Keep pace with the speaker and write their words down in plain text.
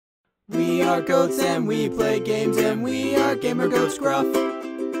We are goats and we play games and we are gamer goats Gruff.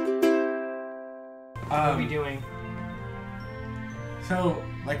 What are we doing? So,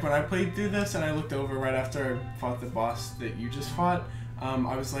 like when I played through this and I looked over right after I fought the boss that you just fought,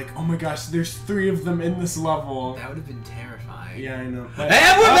 I was like, oh my gosh, there's 3 of them in this level. That would have been terrifying. Yeah, I know.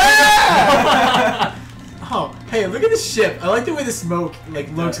 And we're back! Oh, hey, look at the ship. I like the way the smoke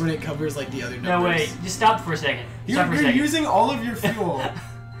looks when it covers the other numbers. No, wait. Just stop for a second. You're using all of your fuel.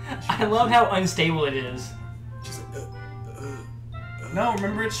 I love how unstable it is. Just No,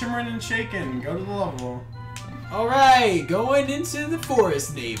 remember it's shimmering and shaking. Go to the level. Alright, going into the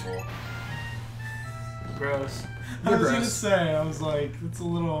forest navel. Gross. I was gonna say, I was like, it's a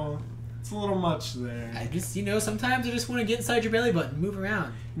little much there. I just, sometimes I just want to get inside your belly button, move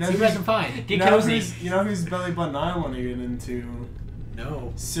around, No, see what I can find. Get cozy. You know whose belly button I want to get into?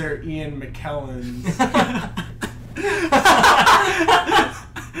 No. Sir Ian McKellen's.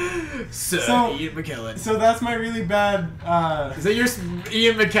 Ian McKellen. So that's my really bad. Is that your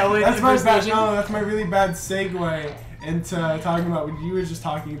Ian McKellen? That's my bad. No, that's my really bad segue into talking about what you were just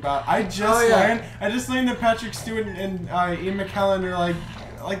talking about. I just learned that Patrick Stewart and Ian McKellen are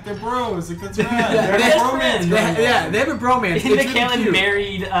like they're bros. Like that's rad. Yeah, they have a bromance. They have a bromance. Ian McKellen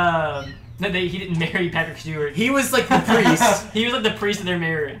married. No, he didn't marry Patrick Stewart. He was like the priest. He was like the priest of their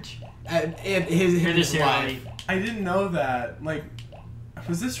marriage. And his wife. I didn't know that. Like,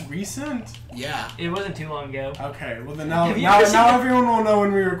 was this recent? Yeah. It wasn't too long ago. Okay, well then now everyone will know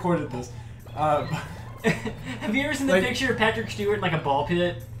when we recorded this. Have you ever seen the picture of Patrick Stewart in a ball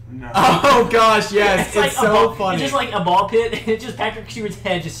pit? No. Oh gosh, yes. It's so funny. It's just like a ball pit, and it's just Patrick Stewart's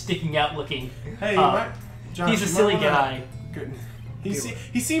head just sticking out looking. Hey, Josh, he's a silly guy. Good.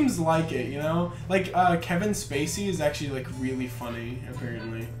 He seems like it, Like Kevin Spacey is actually really funny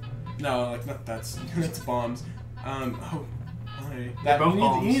apparently. No, that's bombs. You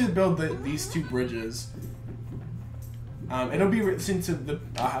need to build these 2 bridges. It'll be since the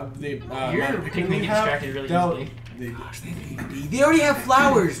You're Pikmin distracted really easily. They already have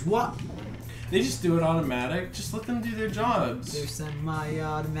flowers. What? They just do it automatic. Just let them do their jobs. They're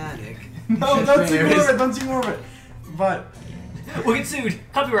semi-automatic. No, don't do more of it. Don't do more of it. But we'll get sued.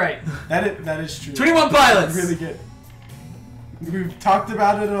 Copyright. That is true. 21 pilots. Really good. We've talked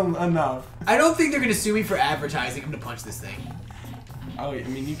about it enough. I don't think they're gonna sue me for advertising. I'm gonna punch this thing. Oh, I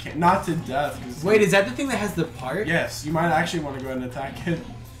mean you can't. Not to death. Wait, is that the thing that has the part? Yes, you might actually want to go ahead and attack it.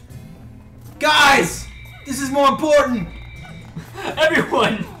 Guys, this is more important.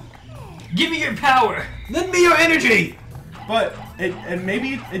 Everyone, give me your power. Lend me your energy. But and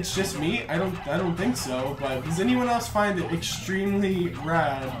maybe it's just me. I don't think so. But does anyone else find it extremely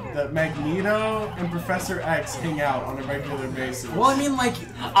rad that Magneto and Professor X hang out on a regular basis? Well, I mean,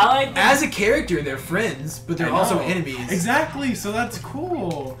 as a character, they're friends, but they're also enemies. Exactly. So that's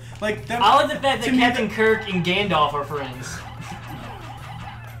cool. I like the fact that Captain Kirk and Gandalf are friends.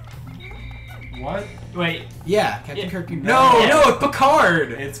 What? Wait. Yeah, Captain Kirk. No, it's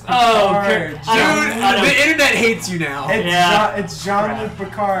Picard. It's Picard. Dude, the internet hates you now. It's Jean-Luc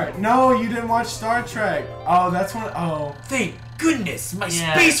Picard. No, you didn't watch Star Trek. Oh, that's one. Oh. Thank goodness, my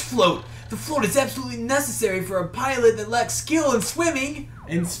space float. The float is absolutely necessary for a pilot that lacks skill in swimming.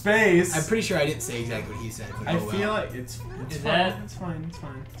 In space. I'm pretty sure I didn't say exactly what he said. But I feel like it's fine. It's fine.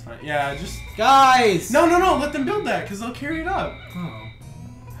 Yeah, just guys. No. Let them build that because they'll carry it up. Oh.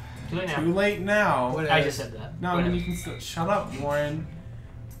 Too late now. I just said that. No, I mean you can still shut up, Warren.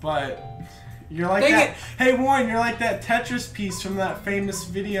 But you're like that. Hey, Warren, you're like that Tetris piece from that famous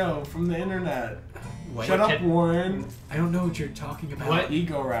video from the internet. Wait, shut up, Warren. I don't know what you're talking about. What?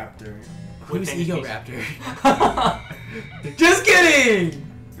 Ego Raptor. Who's Ego Raptor? Just kidding.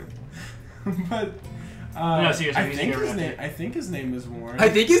 But no, seriously, I think his name is Warren. I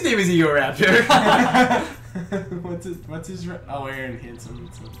think his name is Ego Raptor. What's his? Oh, Aaron Hansen.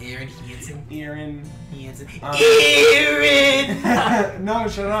 Aaron Hansen. Aaron. No,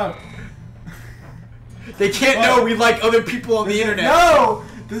 shut up. They can't know we like other people on the internet. No.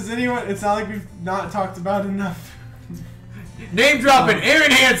 Does anyone? It's not like we've not talked about enough. Name dropping,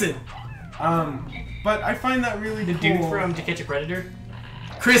 Aaron Hansen. But I find that really cool. The dude from To Catch a Predator.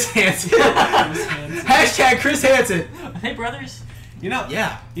 Chris Hansen. Hashtag Chris Hansen. Are they brothers?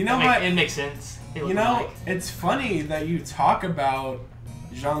 Yeah. You know what? It makes sense. It's funny that you talk about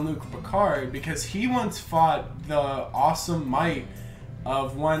Jean-Luc Picard because he once fought the awesome might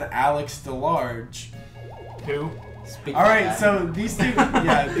of one Alex De Large. Who? Alright, so these two...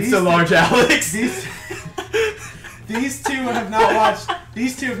 Yeah, these so large Alex. These two have not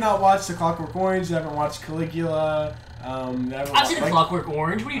watched The Clockwork Orange. They haven't watched Caligula. I've seen The Clockwork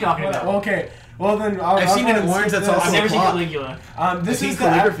Orange. What are you talking about? Okay. Well then, I've seen it in orange. That's also I've never seen plot. Caligula. This I've is seen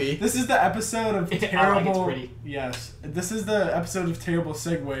calligraphy. This is the episode of I like it's terrible. pretty. Yes, this is the episode of terrible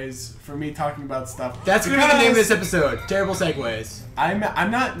segues for me talking about stuff. That's going to be the name of this episode. Terrible segues. I'm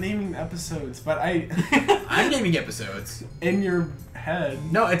not naming episodes, but I'm naming episodes. In your head.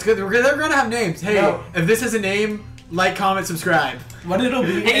 No, it's good. They're going to have names. Hey, No. if this has a name, like, comment, subscribe. What it'll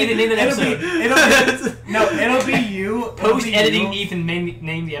be? Hey, the name of the episode. It'll be you. Post-editing Ethan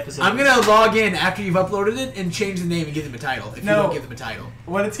name the episode. I'm gonna log in after you've uploaded it and change the name and give them a title. If you don't give them a title.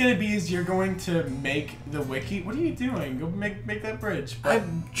 What it's gonna be is you're going to make the wiki. What are you doing? Go make that bridge.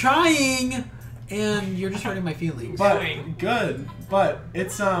 I'm trying, and you're just hurting my feelings. But good. But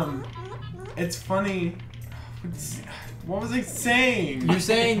it's funny. What was I saying? You're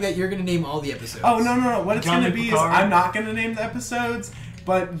saying that you're gonna name all the episodes. Oh no! What it's John gonna be is Picard. I'm not gonna name the episodes,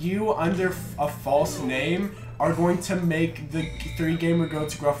 but you under a false name are going to make the 3 Gamer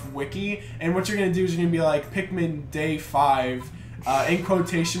Goats Gruff wiki, and what you're gonna do is you're gonna be like Pikmin Day 5, in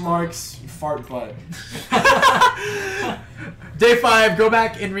quotation marks, fart butt. Day 5. Go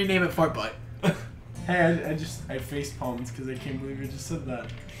back and rename it Fart Butt. Hey, I face palmed because I can't believe you just said that.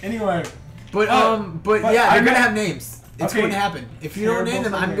 Anyway. But yeah, you're gonna have names. It's Okay. going to happen. If you don't name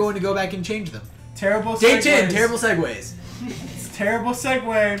them, I'm segues. going to go back and change them. Terrible Day segues. 10. Terrible segues. It's terrible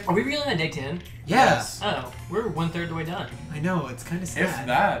segue. Are we really on day 10? Yeah. Yes. Oh, we're 1/3 the way done. I know. It's kind of sad. If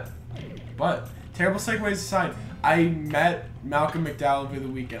that. But terrible segues aside, I met Malcolm McDowell over the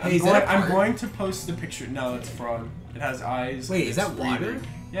weekend. Hey, is that a I'm part? going to post the picture. No, it's fraud. It has eyes. Wait, is it's that water? breathing.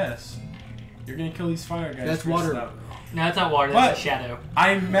 Yes. You're gonna kill these fire guys. That's first water. up. No, that's not water. But- That's a shadow.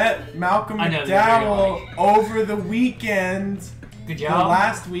 I met Malcolm I know, they're McDowell over the weekend. Good The job.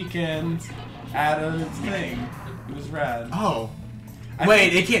 last weekend at a thing. It was rad. Oh. I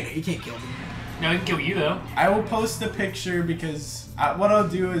Wait, you can't kill them. No, he can kill you though. I will post a picture because what I'll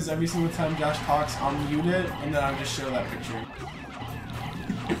do is every single time Josh talks, I'll mute it and then I'll just show that picture.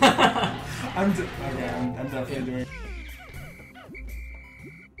 I'm definitely doing it.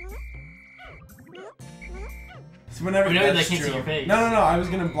 So whenever We know they that's can't see true. your face. No, I was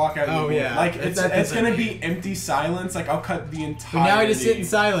gonna block out. Oh, your yeah. like That's it's gonna like- be empty silence. Like I'll cut the But entire. now I just sit in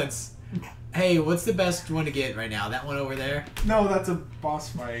silence. Hey, what's the best one to get right now? That one over there? No, that's a boss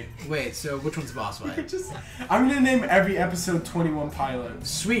fight. Wait, so which one's the boss fight? I'm gonna name every episode 21 Pilots.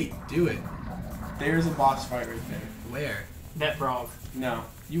 Sweet, do it. There's a boss fight right there. Where? That frog. No,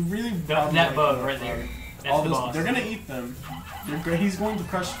 you really. That like bug that right frog. there. That's All the those, boss. they're gonna eat them. He's going to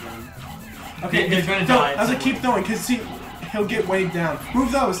crush them. Okay, They're gonna throw- die I was like, somewhere. keep throwing, cause see, he'll get weighed down.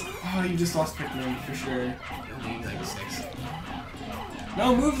 Move those. Oh, you just lost Pikmin for sure. I need like 6.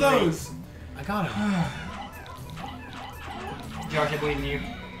 No, move those. I got him. Josh, I believe in you.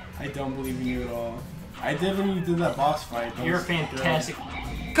 I don't believe in you at all. I did when you did that boss fight. That You're was fantastic.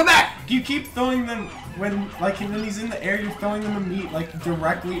 Come back! good. You keep throwing them when he's in the air. You're throwing them a meat like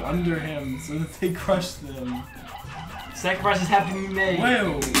directly under him so that they crush them. Sacrifices have to be made.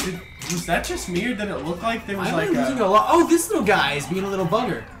 Whoa, was that just me or did it look like there was I'm like losing a lot. Oh, this little guy is being a little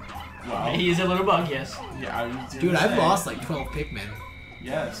bugger. Wow. He is a little bug, yes. Yeah, I was gonna Dude, I've say. lost like 12 Pikmin.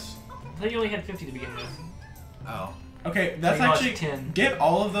 Yes. I thought you only had 50 to begin with. Oh. Okay, that's So you lost actually 10. get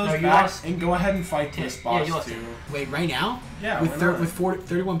all of those No, you back lost and go ahead and fight 10. this Yeah, boss you lost too. 10. Wait, right now? Yeah, With why not? with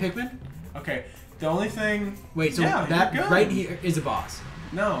 31 Pikmin? Okay, the only thing. Wait, so Yeah, that you're good. right here is a boss.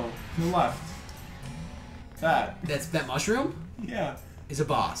 No, to the left. That. That mushroom Yeah. is a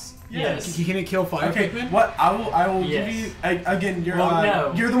boss. Yes. Can it kill fire Okay. Pikmin? What I will Yes. give you again. You're Well,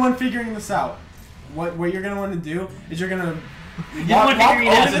 no. you're the one figuring this out. What you're gonna want to do is you're gonna. You're the one figuring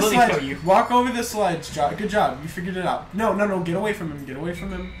it out, so let me show you. Walk over the sledge, Josh. Good job. You figured it out. No. Get away from him. Get away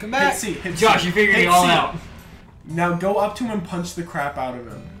from him. Come back. Hit C. Hit Josh, C. you're figuring Hit it all C. out. Now go up to him and punch the crap out of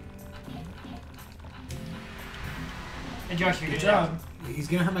him. And Josh, you Good figured it out. job. He's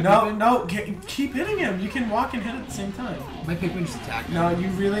gonna have my No, Pikmin? no, keep hitting him. You can walk and hit at the same time. My Pikmin just attacked me. No, you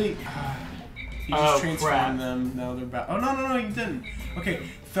really. You Oh, just crap. transformed them. No, they're bad. Oh no, you didn't. Okay,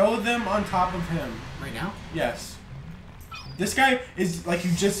 throw them on top of him. Right now? Yes. This guy is like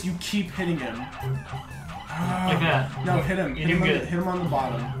you keep hitting him. Like that. No, hit him. You're Hit him, doing on good. hit him on the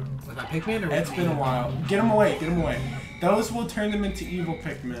bottom. With my Pikmin or It's with been me? a while. Get him away. Get him away. Those will turn them into evil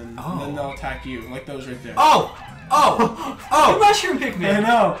Pikmin, Oh. and then they'll attack you, like those right there. Oh! Oh! The Oh! mushroom I Pikmin.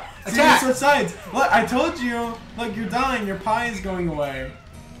 know. See, Attack! switch sides. Look, I told you. Look, you're dying. Your pie is going away.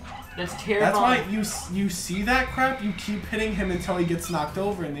 That's That's terrifying. why you see that crap. You keep hitting him until he gets knocked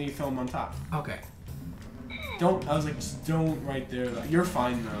over, and then you throw him on top. Okay. Don't. I was like, just don't right there. Though. You're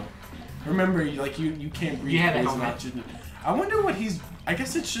fine though. Remember, like you can't breathe. You have a poison helmet. oxygen. I wonder what he's. I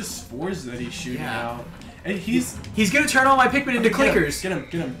guess it's just spores that he's shooting out. And he's gonna turn all my Pikmin into clickers. Get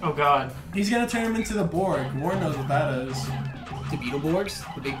him. Oh god. He's gonna turn him into the Borg. Warren knows what that is. The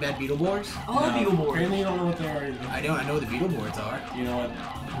Beetleborgs? The big bad Beetleborgs? Oh, the Beetleborgs. Apparently you don't know what they are either. I know what the Beetleborgs are. You know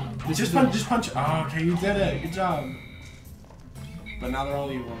what? Just punch. Oh, okay, you did it. Good job. But now they're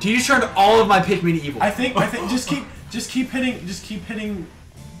all evil. Do you just turn all of my Pikmin evil? I think just keep hitting.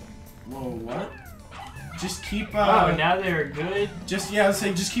 Whoa, what? Just keep. Oh, now they're good. I would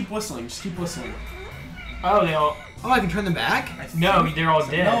say just keep whistling. Oh, they all. Oh, I can turn them back? No, they're all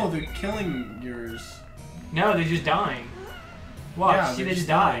dead. No, they're killing yours. No, they're just dying. Watch, Yeah, see, they're they just just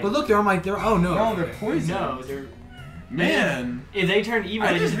dying. died. But look, oh no. No, they're poisoned. No, they're. Man. If they turn evil,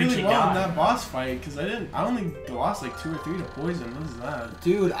 I they did just really eventually well in die. that boss fight because I only lost like 2 or 3 to poison. What is that?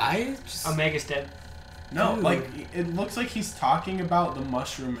 Dude, I just... Omega step. No, Dude. like it looks like he's talking about the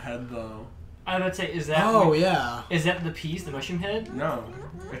mushroom head though. I would say, is that? Oh, yeah. Is that the piece, the mushroom head? No,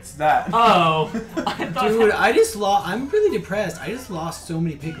 it's that. Oh, I thought Dude, that... I just lost... I'm really depressed. I just lost so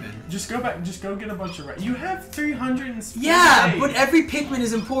many Pikmin. Just go back. Just go get a bunch of. You have 300 and. Yeah, but every Pikmin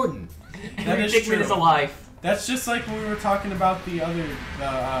is important. Every is Pikmin true. is a life. That's just like when we were talking about the other,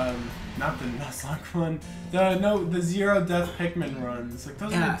 not the Nuzlocke one, the zero death Pikmin runs. Like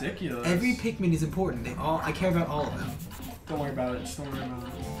those are ridiculous. Every Pikmin is important. I care about all of them. Don't worry about it. Just don't worry about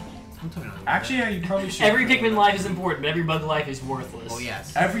it. I'm talking about Actually, yeah, you probably should. Every Pikmin life is important, but every bug life is worthless. Oh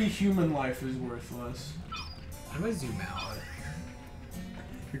yes. Every human life is worthless. How do I zoom out?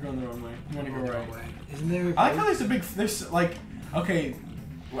 You're going the wrong way. You want to go right. Isn't there? I like how there's like, okay.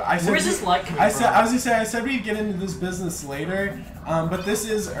 I said Where's this light coming I from? said we'd get into this business later, but this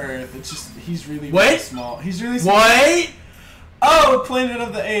is Earth. It's just he's really What? really small. He's really small. What? Oh, Planet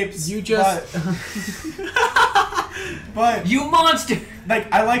of the Apes. You just. But You monster!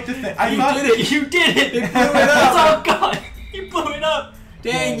 like I like to think I You thought did it. You did it! You blew it It's up. all gone! You blew it up!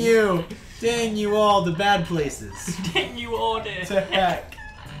 Dang you! Dang you all, the bad places. Dang you all did. to heck.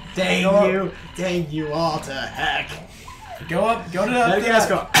 Dang Go up. you! Dang you all to heck! Go up. Go to Let up. me guys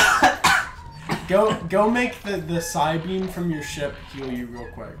go. Go make the side beam from your ship heal you real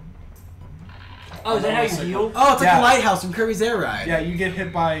quick. Oh, is that how you heal? Oh, it's like Yeah. the lighthouse from Kirby's Air Ride. Yeah, you get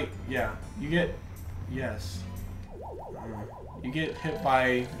hit by yes. You get hit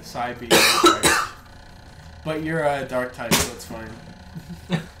by the side beam, right? But you're a dark type, so it's fine.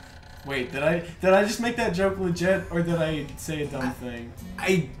 Wait, did I just make that joke legit, or did I say a dumb thing?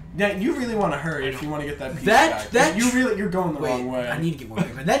 Yeah, you really want to hurry if you want to get that piece back. You're going the wrong way. I need to get more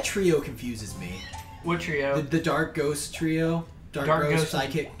Pikmin. That trio confuses me. What trio? The Dark Ghost trio. Dark Ghost Ghost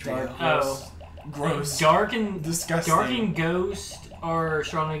Psychic trio. Dark Oh. Gross. Dark and Disgusting. Dark and Ghost are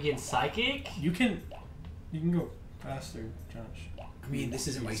strong against Psychic. You can go faster, Josh. I mean, this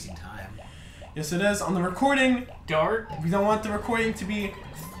isn't wasting time. Yes, it is. On the recording, Dark. we don't want the recording to be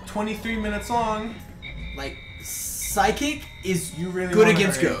 23 minutes long. Like, Psychic is You really good wanna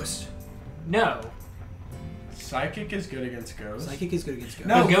against hurry. Ghost. No. Psychic is good against Ghost. Psychic is good against Ghost.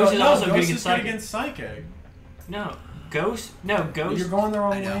 No, But Ghost is also good Ghost against is good Psychic. against Psychic. No. Ghost. No. Ghost. You're going the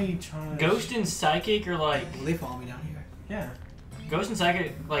wrong I know. way, Josh. Ghost and Psychic are like. Will they follow me down here? Yeah. Ghost and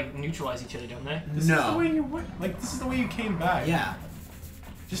Psychic like neutralize each other, don't they? This is the No. way you went. Like this is the way you came back. Yeah.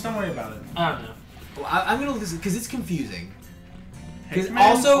 Just don't worry about it. I don't know. Well, I'm gonna listen because it's confusing. Because Pikmin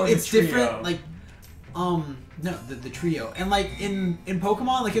also or the it's trio? different. Like, no, the trio, and like in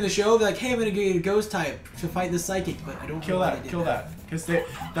Pokemon, like in the show, they're like, hey, I'm gonna get a Ghost type to fight the Psychic, but I don't Kill know why that. they did Kill that. Because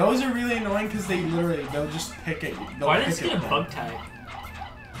those are really annoying. Because they'll just pick it. Why did it get a bug type?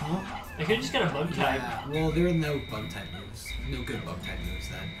 Huh? They could have just got a bug type. Yeah, well, there are no bug type moves. No good bug type moves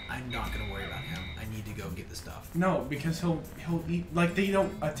then. I'm not gonna worry about him. I need to go get the stuff. No, because he'll eat. Like they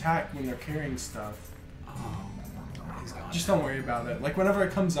don't attack when they're carrying stuff. Oh, he's gone. Just don't worry about it. Like whenever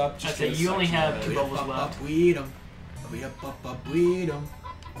it comes up, I just say get a you only section have of it. two Weed bubbles up, left. up, weed 'em. Weed up, weed 'em.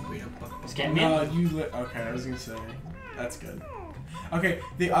 Weed up, Is up. Catman? No, okay, I was gonna say that's good. Okay,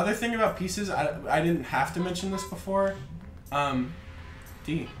 the other thing about pieces, I didn't have to mention this before.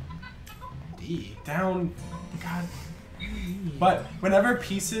 D. Down. God. But whenever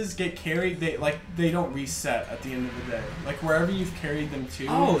pieces get carried, they don't reset at the end of the day. Like wherever you've carried them to.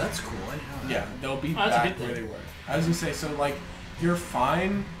 Oh, that's cool. I didn't know that. Yeah, they'll be Oh, that's a back good where thing. they were. I was gonna say, so like you're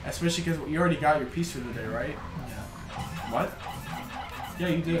fine, especially because you already got your piece for the day, right? Yeah. What? Yeah,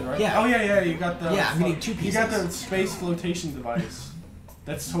 you did, right? Yeah. Oh yeah, you got the. Yeah, I'm getting 2 You got the pieces. space flotation device.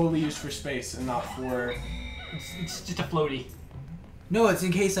 That's totally used for space and not for. It's just a floaty. No, it's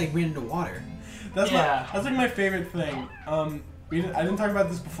in case I ran into water. That's Yeah. that's like my favorite thing. I didn't talk about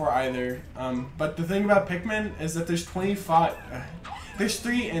this before either. But the thing about Pikmin is that there's There's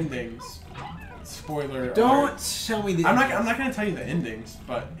 3 endings. Spoiler. Don't alert. tell me the. I'm not gonna tell you the endings,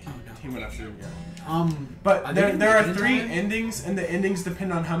 but Oh, no. he went after yeah. But there are 3 endings, and the endings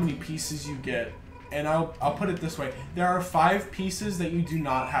depend on how many pieces you get. And I'll put it this way: there are 5 pieces that you do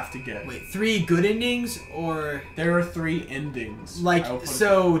not have to get. Wait, 3 good endings or there are 3 endings. like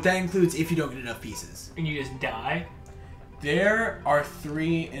so that includes if you don't get enough pieces. And you just die. There are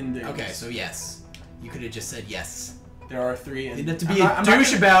 3 endings. Okay, so yes, you could have just said yes. There are 3 endings. You didn't have to be a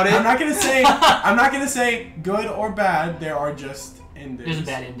douche about it. I'm not gonna say I'm not gonna say good or bad. There are just endings. There's a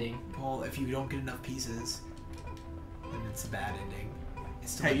bad ending. Well, if you don't get enough pieces, then it's a bad ending.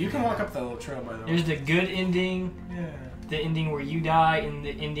 It's still Hey, you can walk bad. up that little trail, by the way. There's the good ending, Yeah. the ending where you die, and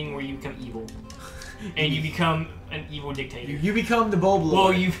the ending where you become evil. And you become an evil dictator. You become the Bulblor.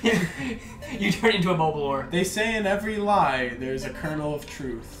 Well, you turn into a Bulblor. They say in every lie there's a kernel of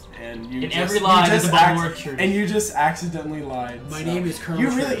truth, and you In just, every lie you there's just a Bulblor of truth. and you just accidentally lied. My so. name is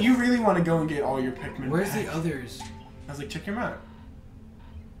Colonel Truth. You really want to go and get all your Pikmin. Where's back. the others? I was like, check your map.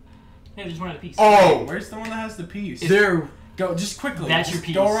 Hey, there's one at a piece. Oh, where's the one that has the piece? There. Go just quickly. That's just your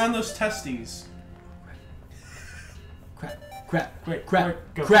piece. Go around those testes. Crap. Quick, Crap.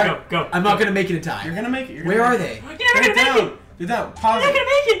 Go, Crap. go, go. I'm not go. gonna make it in time. You're gonna make it. Where are they? You're never They're gonna make down. it. They're down. Pause You're never it. gonna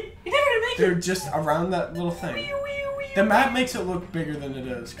make it. You're never gonna make They're it. just around that little thing. The map makes it look bigger than it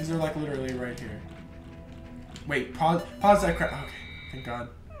is because they're like literally right here. Wait, pause that crap. Okay, thank God.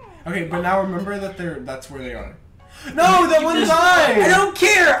 Okay, but now remember that that's where they are. No, that one died. I don't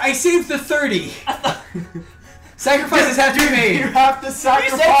care. I saved the 30. Sacrifices have to be made. You have to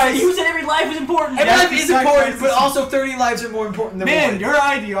sacrifice. You said every life was important. Every life to is sacrifice important, but this- also 30 lives are more important than Man, one. your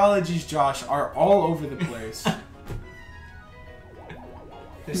ideologies, Josh, are all over the place.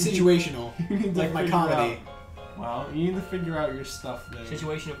 They're situational, You need to like my figure comedy. out- Well, you need to figure out your stuff then.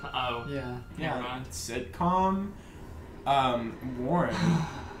 Situation of Yeah. never mind. Sitcom. Warren.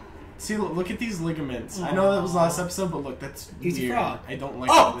 See, look at these ligaments. I know that was last episode, but look, that's He's a weird. frog. I don't like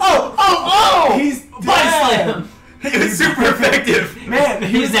Oh! He's Body dead! slam. It was super effective. Man, he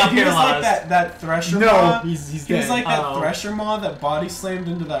He's was, now he was like paralyzed. that Thresher No, Maw. he's He was dead. like that Oh. Thresher Maw that body slammed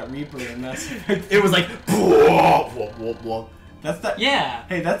into that Reaper, and that's It was like. that's that. Yeah.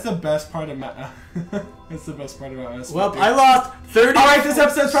 Hey, that's the best part of that's the best part about us. Well, I lost 30. All right, this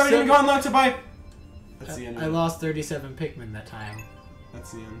episode's probably gonna go on long to bye. That's the end. I lost 37 Pikmin that time.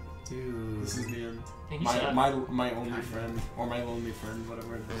 That's the end. Dude. This is the end. Thank you, sir. My only friend, or my lonely friend,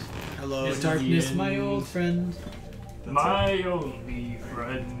 whatever it is. Hello, This is darkness, the my end. old friend. My only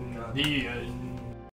friend, the end.